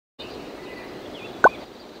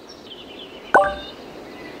Here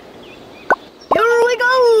we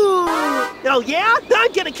go! Oh yeah?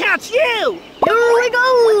 I'm gonna catch you! Here we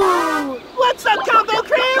go! What's up, Combo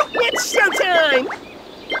Crew? It's showtime!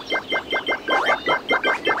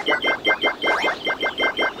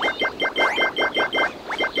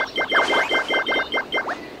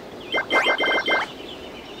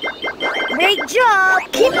 Great job!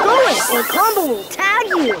 Keep going or Combo will tag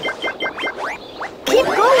you! Keep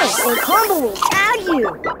going or Combo will tag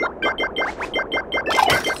you!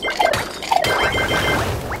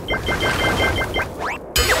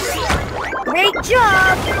 Great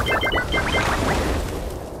job!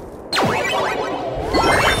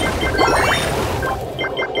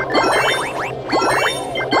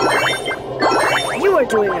 You are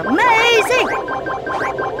doing amazing!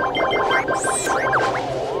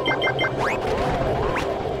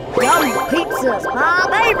 Yum pizza's my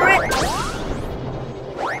favorite!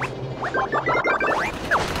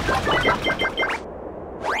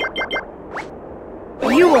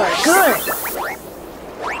 You are good!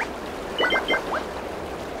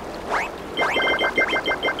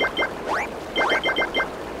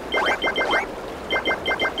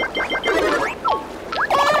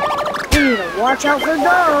 You need to watch out for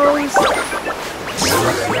those!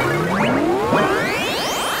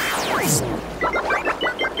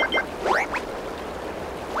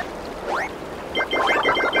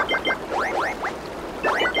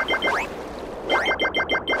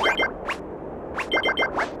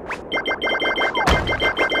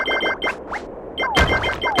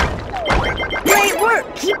 Great work!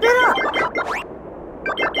 Keep it up!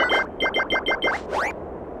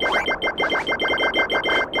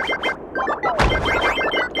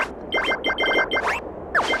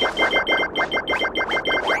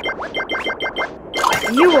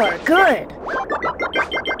 You are good!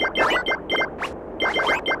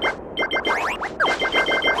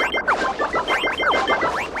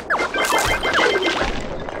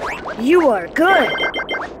 You are good!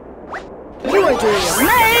 You are doing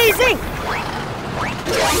amazing!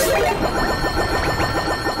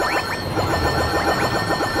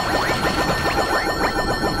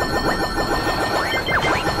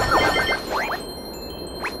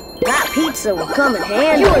 That pizza will come in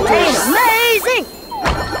handy. You are doing amazing!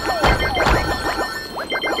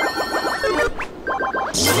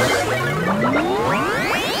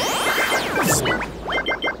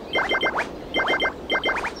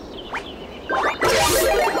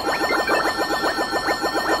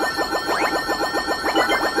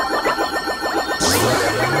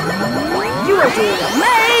 You are doing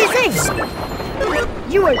amazing!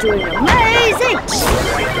 You are doing amazing!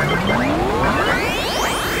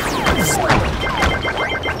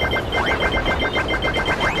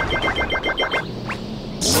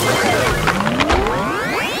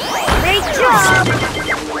 Great job!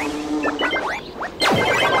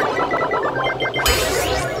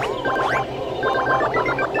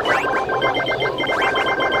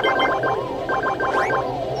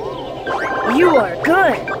 You are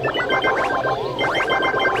good!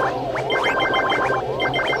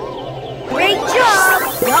 Great job!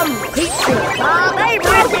 Yum pizza, my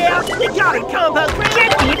favorite! Yeah, you got it, Combo Crew!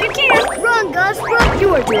 Catch me if you can! Run, Gus, run!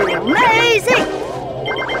 You are doing amazing!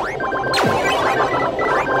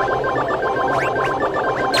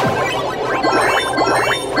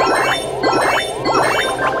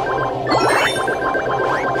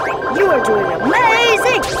 You are doing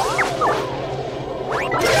amazing!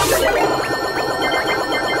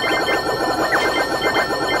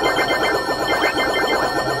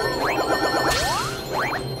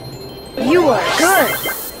 You are good!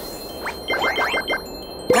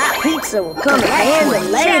 That pizza will come in handy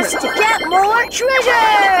later. Chance to get more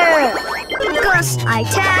treasure! Gus, I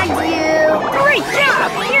tagged you! Great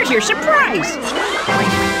job! Here's your surprise!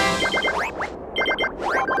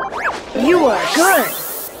 You are good!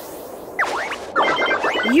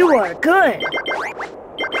 You are good!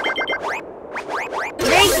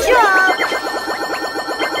 Great job!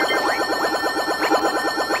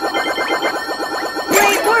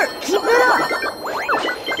 Great work! Keep it up!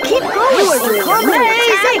 Keep going! You are doing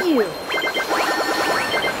amazing!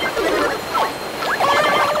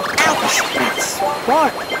 Ouch! That's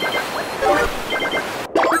spark!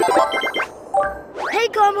 Hey,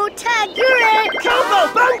 Combo, tag, you're it! Combo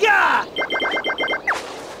Panda!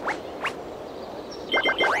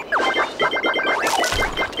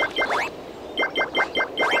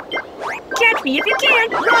 Catch me if you can!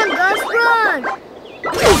 Run, Gus, run!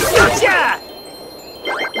 Gotcha!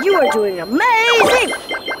 You are doing amazing!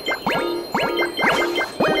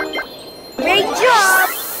 Great job!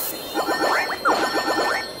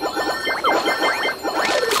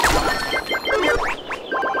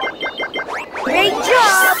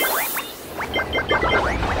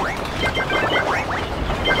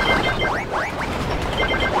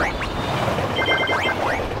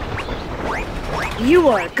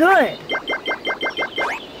 good.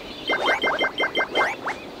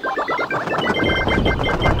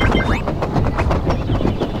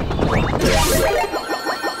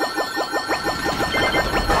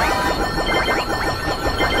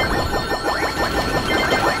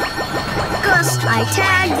 Gus, I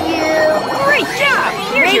tagged you. Great job!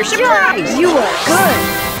 Here's your Great job. surprise! You are good.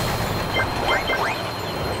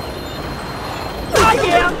 Oh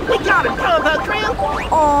yeah, we got him, Combo Crew!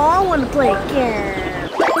 Aw, I want to play again.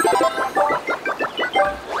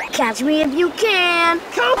 Catch me if you can.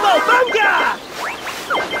 Combo Panda!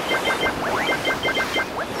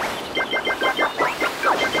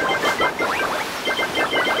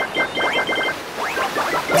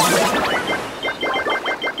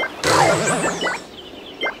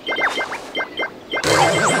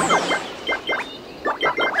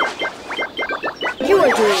 You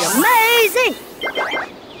are doing amazing.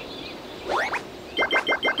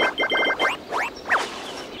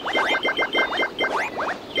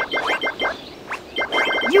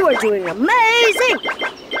 You are doing amazing.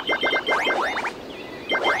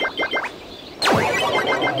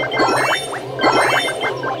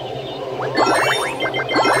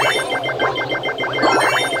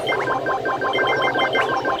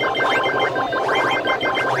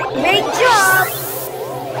 Great job.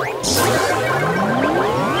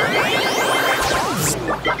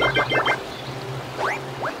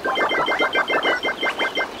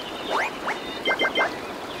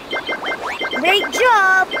 Great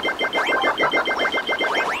job.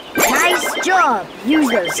 Nice job. Use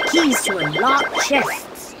those keys to unlock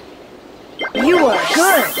chests. You are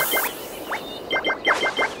good.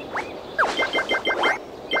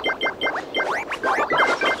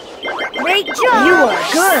 Great job. You are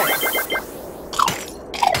good.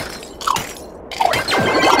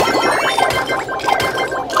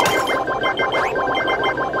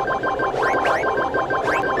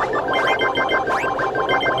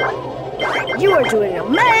 You are doing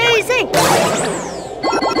amazing!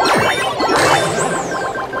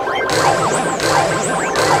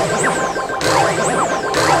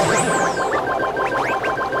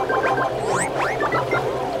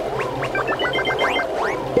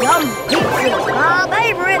 Yum pizza's my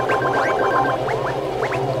favorite!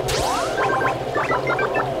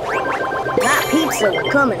 That pizza will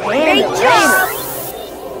come in handy later.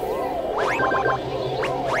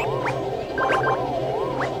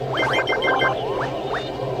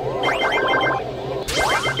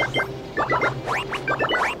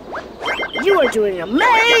 You are doing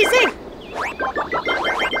amazing!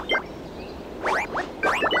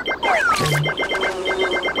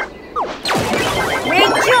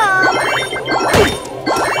 Great job!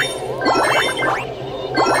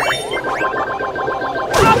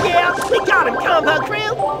 Oh yeah, we got him, Combo Crew!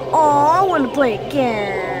 Aw, I want to play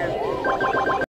again.